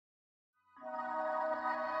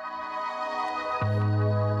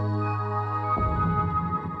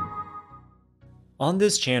On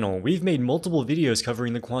this channel, we've made multiple videos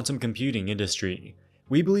covering the quantum computing industry.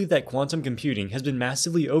 We believe that quantum computing has been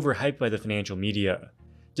massively overhyped by the financial media.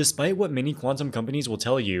 Despite what many quantum companies will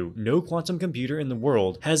tell you, no quantum computer in the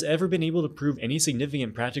world has ever been able to prove any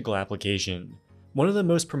significant practical application. One of the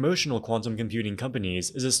most promotional quantum computing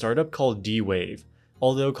companies is a startup called D-Wave,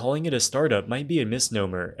 although calling it a startup might be a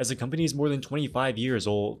misnomer as the company is more than 25 years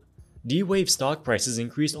old. D-Wave stock prices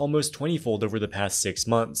increased almost 20-fold over the past 6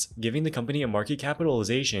 months, giving the company a market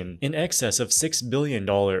capitalization in excess of $6 billion.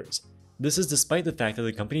 This is despite the fact that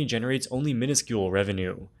the company generates only minuscule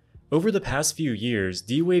revenue. Over the past few years,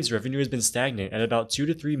 D-Wave's revenue has been stagnant at about $2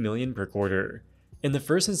 to $3 million per quarter. In the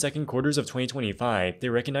first and second quarters of 2025, they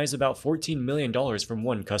recognized about $14 million from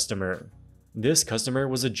one customer. This customer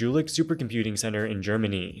was a Jülich supercomputing center in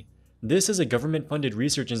Germany. This is a government-funded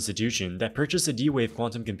research institution that purchased a D-Wave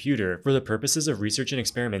quantum computer for the purposes of research and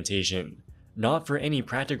experimentation, not for any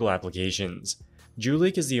practical applications.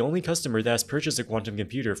 Jülich is the only customer that has purchased a quantum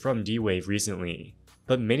computer from D-Wave recently,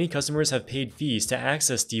 but many customers have paid fees to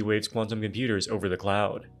access D-Wave's quantum computers over the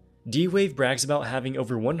cloud. D-Wave brags about having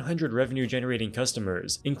over 100 revenue-generating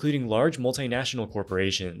customers, including large multinational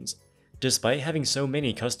corporations. Despite having so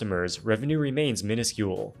many customers, revenue remains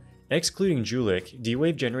minuscule. Excluding Jülich,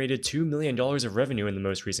 D-Wave generated $2 million of revenue in the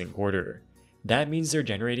most recent quarter. That means they're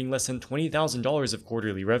generating less than $20,000 of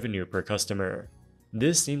quarterly revenue per customer.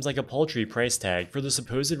 This seems like a paltry price tag for the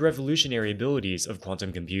supposed revolutionary abilities of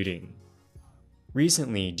quantum computing.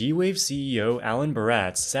 Recently, D-Wave CEO Alan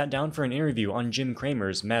Baratz sat down for an interview on Jim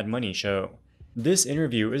Cramer's Mad Money show. This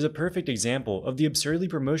interview is a perfect example of the absurdly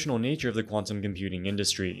promotional nature of the quantum computing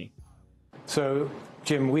industry. So,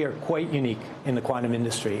 Jim, we are quite unique in the quantum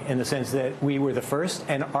industry in the sense that we were the first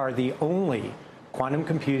and are the only quantum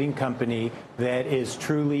computing company that is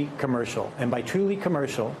truly commercial. And by truly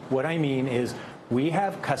commercial, what I mean is we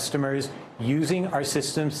have customers using our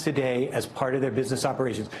systems today as part of their business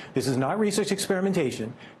operations. This is not research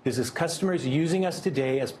experimentation. This is customers using us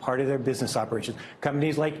today as part of their business operations.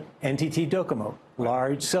 Companies like NTT Docomo,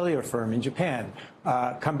 large cellular firm in Japan,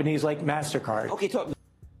 companies like MasterCard.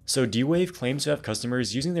 So D-Wave claims to have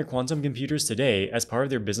customers using their quantum computers today as part of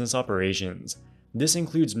their business operations. This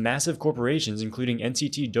includes massive corporations including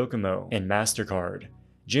NTT Docomo and MasterCard.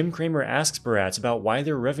 Jim Cramer asks Baratz about why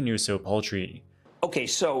their revenue is so paltry. Okay,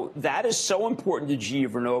 so that is so important to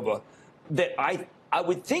GE Vernova that I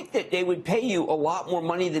would think that they would pay you a lot more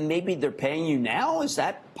money than maybe they're paying you now. Is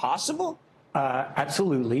that possible?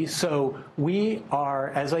 Absolutely. So we are,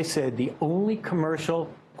 as I said, the only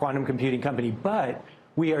commercial quantum computing company, but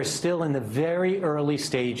we are still in the very early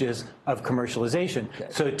stages of commercialization. Okay.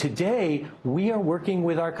 So today, we are working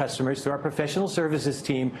with our customers through our professional services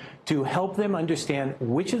team to help them understand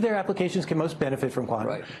which of their applications can most benefit from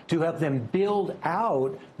quantum, to help them build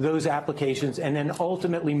out those applications and then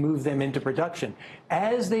ultimately move them into production.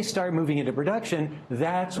 As they start moving into production,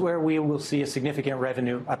 that's where we will see a significant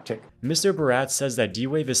revenue uptick. Mr. Baratz says that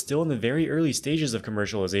D-Wave is still in the very early stages of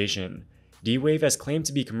commercialization. D-Wave has claimed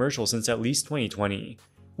to be commercial since at least 2020.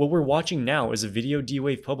 What we're watching now is a video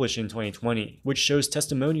D-Wave published in 2020, which shows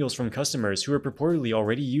testimonials from customers who are purportedly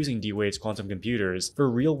already using D-Wave's quantum computers for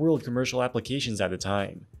real-world commercial applications at the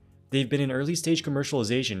time. They've been in early-stage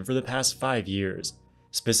commercialization for the past 5 years.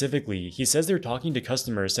 Specifically, he says they're talking to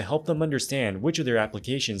customers to help them understand which of their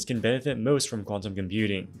applications can benefit most from quantum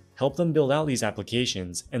computing, help them build out these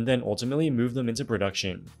applications, and then ultimately move them into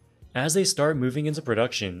production. As they start moving into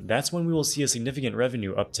production, that's when we will see a significant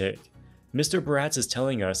revenue uptick. Mr. Baratz is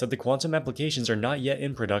telling us that the quantum applications are not yet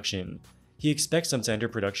in production. He expects them to enter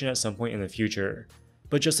production at some point in the future.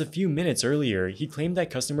 But just a few minutes earlier, he claimed that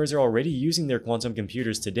customers are already using their quantum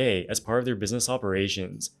computers today as part of their business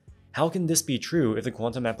operations. How can this be true if the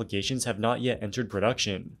quantum applications have not yet entered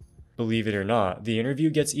production? Believe it or not, the interview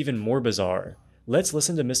gets even more bizarre. Let's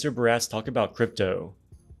listen to Mr. Baratz talk about crypto.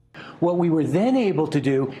 What we were then able to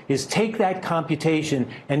do is take that computation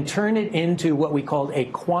and turn it into what we called a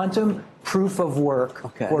quantum proof of work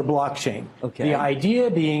for blockchain. The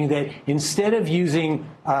idea being that instead of using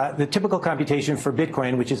the typical computation for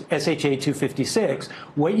Bitcoin, which is SHA-256,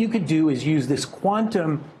 what you could do is use this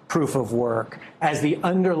quantum proof of work as the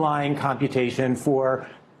underlying computation for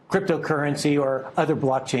cryptocurrency or other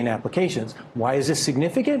blockchain applications. Why is this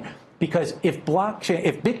significant? Because if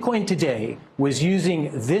Bitcoin today was using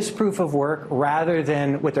this proof of work rather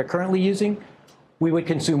than what they're currently using, we would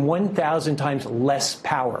consume 1,000 times less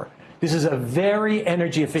power. This is a very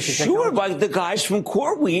energy efficient technology. Sure, like the guys from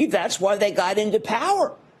CoreWeave, that's why they got into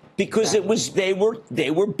power. Because it was they were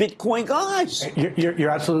Bitcoin guys. You're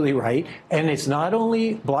absolutely right. And it's not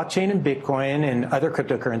only blockchain and Bitcoin and other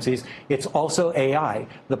cryptocurrencies, it's also AI.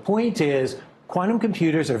 The point is quantum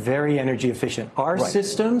computers are very energy efficient. Our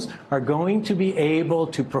systems are going to be able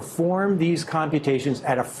to perform these computations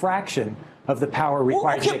at a fraction of the power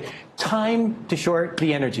required today. Time to short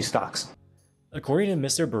the energy stocks. According to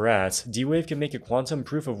Mr. Baratz, D-Wave can make a quantum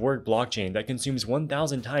proof-of-work blockchain that consumes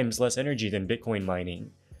 1,000 times less energy than Bitcoin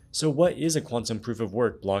mining. So what is a quantum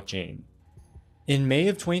proof-of-work blockchain? In May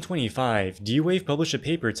of 2025, D-Wave published a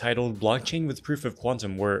paper titled Blockchain with Proof of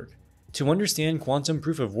Quantum Work. To understand quantum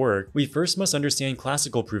proof of work, we first must understand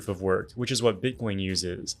classical proof of work, which is what Bitcoin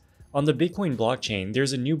uses. On the Bitcoin blockchain,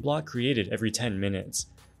 there's a new block created every 10 minutes.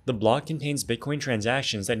 The block contains Bitcoin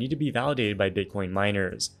transactions that need to be validated by Bitcoin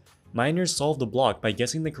miners. Miners solve the block by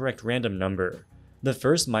guessing the correct random number. The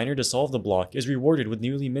first miner to solve the block is rewarded with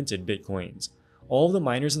newly minted Bitcoins. All of the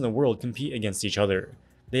miners in the world compete against each other.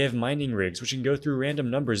 They have mining rigs which can go through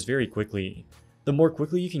random numbers very quickly. The more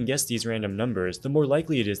quickly you can guess these random numbers, the more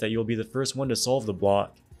likely it is that you'll be the first one to solve the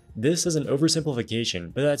block. This is an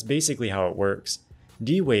oversimplification, but that's basically how it works.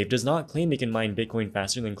 D-Wave does not claim it can mine Bitcoin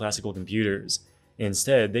faster than classical computers.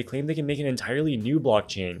 Instead, they claim they can make an entirely new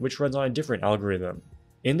blockchain which runs on a different algorithm.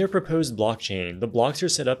 In their proposed blockchain, the blocks are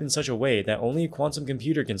set up in such a way that only a quantum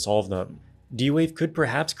computer can solve them. D-Wave could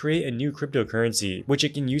perhaps create a new cryptocurrency, which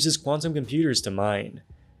it can use as quantum computers to mine.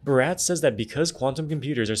 Baratz says that because quantum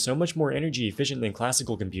computers are so much more energy efficient than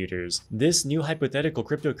classical computers, this new hypothetical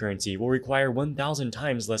cryptocurrency will require 1,000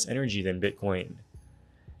 times less energy than Bitcoin.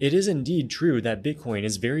 It is indeed true that Bitcoin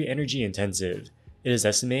is very energy intensive. It is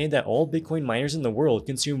estimated that all Bitcoin miners in the world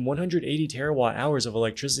consume 180 terawatt-hours of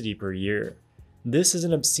electricity per year. This is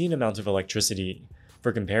an obscene amount of electricity.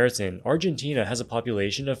 For comparison, Argentina has a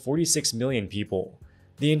population of 46 million people.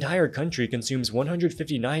 The entire country consumes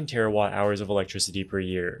 159 terawatt-hours of electricity per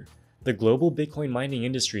year. The global Bitcoin mining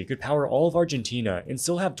industry could power all of Argentina and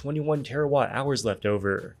still have 21 terawatt-hours left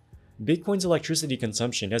over. Bitcoin's electricity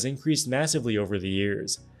consumption has increased massively over the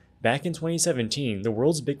years. Back in 2017, the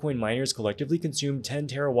world's Bitcoin miners collectively consumed 10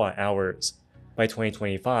 terawatt-hours. By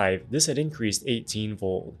 2025, this had increased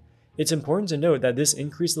 18-fold. It's important to note that this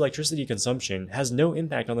increased electricity consumption has no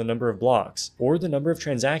impact on the number of blocks or the number of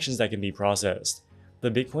transactions that can be processed. The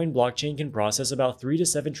Bitcoin blockchain can process about 3 to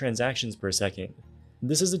 7 transactions per second.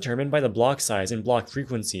 This is determined by the block size and block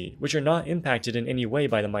frequency, which are not impacted in any way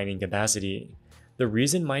by the mining capacity. The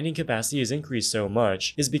reason mining capacity has increased so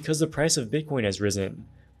much is because the price of Bitcoin has risen.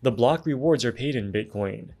 The block rewards are paid in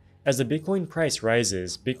Bitcoin. As the Bitcoin price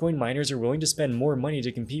rises, Bitcoin miners are willing to spend more money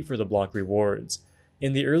to compete for the block rewards.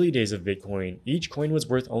 In the early days of Bitcoin, each coin was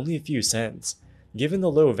worth only a few cents. Given the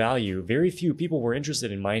low value, very few people were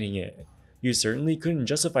interested in mining it. You certainly couldn't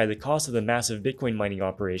justify the cost of the massive Bitcoin mining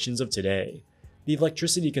operations of today. The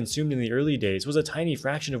electricity consumed in the early days was a tiny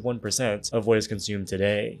fraction of 1% of what is consumed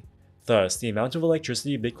today. Thus, the amount of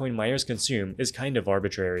electricity Bitcoin miners consume is kind of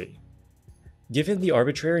arbitrary. Given the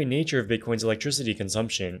arbitrary nature of Bitcoin's electricity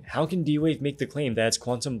consumption, how can D-Wave make the claim that its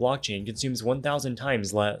quantum blockchain consumes 1,000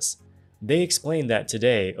 times less? They explain that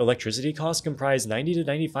today, electricity costs comprise 90 to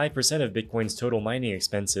 95% of Bitcoin's total mining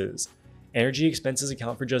expenses. Energy expenses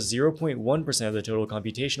account for just 0.1% of the total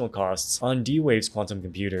computational costs on D-Wave's quantum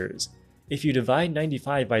computers. If you divide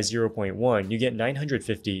 95 by 0.1, you get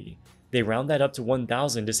 950. They round that up to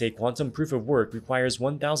 1,000 to say quantum proof of work requires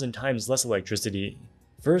 1,000 times less electricity.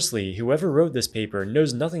 Firstly, whoever wrote this paper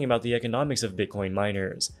knows nothing about the economics of Bitcoin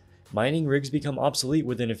miners. Mining rigs become obsolete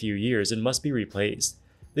within a few years and must be replaced.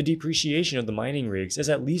 The depreciation of the mining rigs is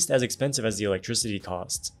at least as expensive as the electricity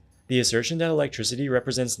costs. The assertion that electricity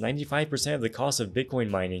represents 95% of the cost of Bitcoin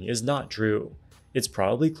mining is not true. It's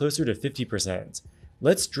probably closer to 50%.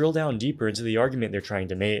 Let's drill down deeper into the argument they're trying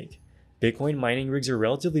to make. Bitcoin mining rigs are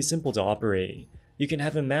relatively simple to operate. You can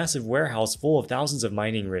have a massive warehouse full of thousands of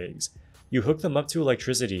mining rigs. You hook them up to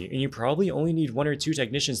electricity, and you probably only need 1 or 2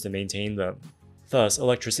 technicians to maintain them. Thus,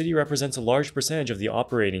 electricity represents a large percentage of the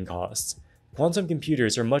operating costs. Quantum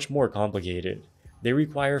computers are much more complicated. They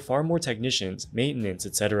require far more technicians, maintenance,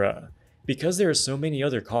 etc. Because there are so many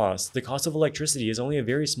other costs, the cost of electricity is only a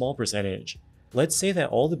very small percentage. Let's say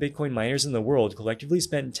that all the Bitcoin miners in the world collectively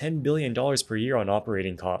spent $10 billion per year on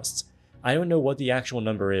operating costs. I don't know what the actual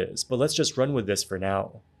number is, but let's just run with this for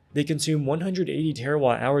now. They consume 180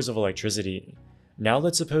 terawatt-hours of electricity. Now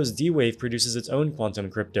let's suppose D-Wave produces its own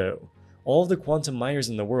quantum crypto. All of the quantum miners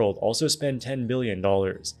in the world also spend $10 billion.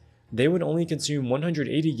 They would only consume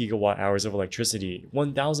 180 gigawatt-hours of electricity,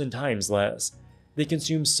 1,000 times less. They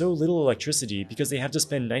consume so little electricity because they have to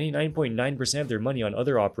spend 99.9% of their money on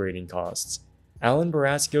other operating costs. Alan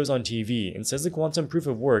Baratz goes on TV and says the quantum proof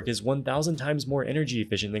of work is 1,000 times more energy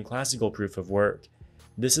efficient than classical proof of work.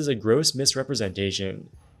 This is a gross misrepresentation.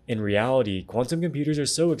 In reality, quantum computers are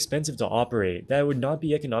so expensive to operate that it would not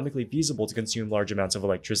be economically feasible to consume large amounts of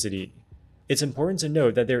electricity. It's important to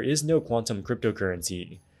note that there is no quantum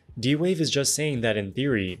cryptocurrency. D-Wave is just saying that in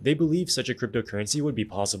theory, they believe such a cryptocurrency would be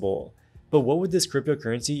possible. But what would this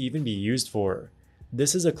cryptocurrency even be used for?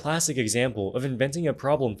 This is a classic example of inventing a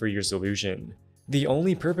problem for your solution. The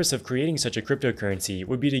only purpose of creating such a cryptocurrency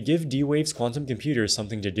would be to give D-Wave's quantum computers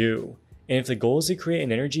something to do. And if the goal is to create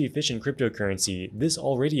an energy-efficient cryptocurrency, this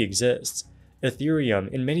already exists.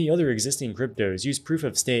 Ethereum and many other existing cryptos use proof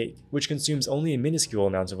of stake, which consumes only a minuscule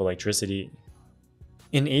amount of electricity.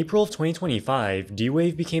 In April of 2025,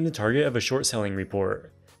 D-Wave became the target of a short-selling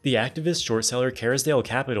report. The activist short seller Carisdale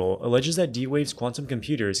Capital alleges that D-Wave's quantum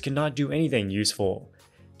computers cannot do anything useful.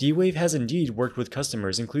 D-Wave has indeed worked with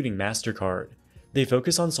customers including MasterCard. They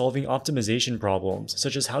focus on solving optimization problems,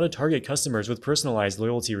 such as how to target customers with personalized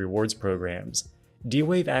loyalty rewards programs.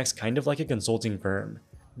 D-Wave acts kind of like a consulting firm.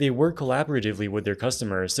 They work collaboratively with their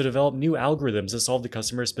customers to develop new algorithms to solve the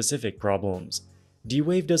customer's specific problems.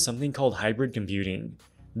 D-Wave does something called hybrid computing.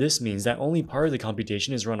 This means that only part of the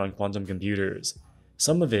computation is run on quantum computers.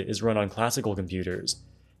 Some of it is run on classical computers.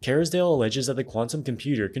 Carisdale alleges that the quantum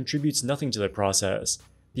computer contributes nothing to the process.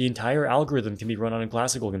 The entire algorithm can be run on a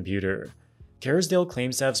classical computer. Carisdale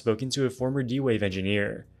claims to have spoken to a former D-Wave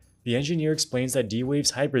engineer. The engineer explains that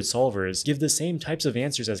D-Wave's hybrid solvers give the same types of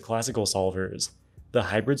answers as classical solvers. The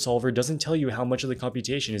hybrid solver doesn't tell you how much of the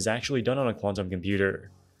computation is actually done on a quantum computer.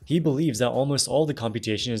 He believes that almost all the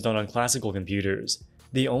computation is done on classical computers.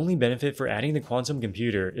 The only benefit for adding the quantum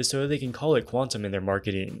computer is so that they can call it quantum in their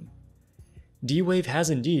marketing. D-Wave has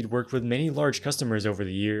indeed worked with many large customers over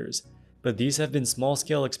the years, but these have been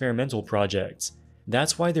small-scale experimental projects.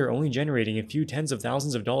 That's why they're only generating a few tens of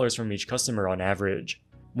thousands of dollars from each customer on average.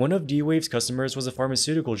 One of D-Wave's customers was a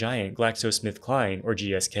pharmaceutical giant GlaxoSmithKline, or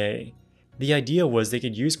GSK. The idea was they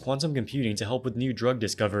could use quantum computing to help with new drug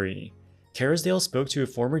discovery. Carisdale spoke to a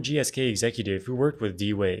former GSK executive who worked with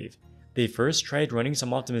D-Wave. They first tried running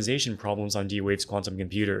some optimization problems on D-Wave's quantum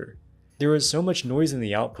computer. There was so much noise in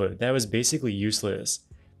the output that it was basically useless.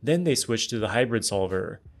 Then they switched to the hybrid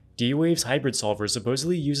solver. D-Wave's hybrid solver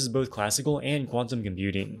supposedly uses both classical and quantum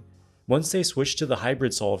computing. Once they switched to the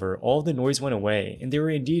hybrid solver, all of the noise went away and they were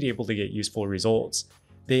indeed able to get useful results.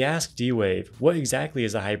 They asked D-Wave, what exactly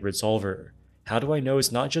is a hybrid solver? How do I know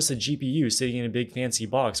it's not just a GPU sitting in a big fancy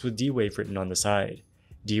box with D-Wave written on the side?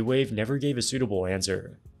 D-Wave never gave a suitable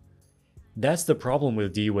answer. That's the problem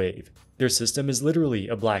with D-Wave. Their system is literally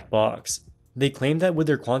a black box. They claim that with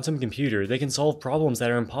their quantum computer they can solve problems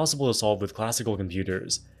that are impossible to solve with classical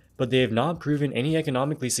computers, but they have not proven any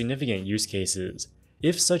economically significant use cases.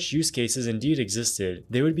 If such use cases indeed existed,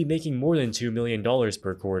 they would be making more than $2 million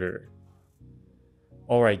per quarter.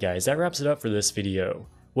 Alright guys, that wraps it up for this video.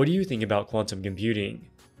 What do you think about quantum computing?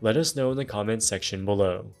 Let us know in the comments section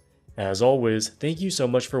below. As always, thank you so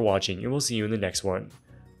much for watching and we'll see you in the next one.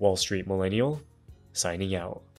 Wall Street Millennial, signing out.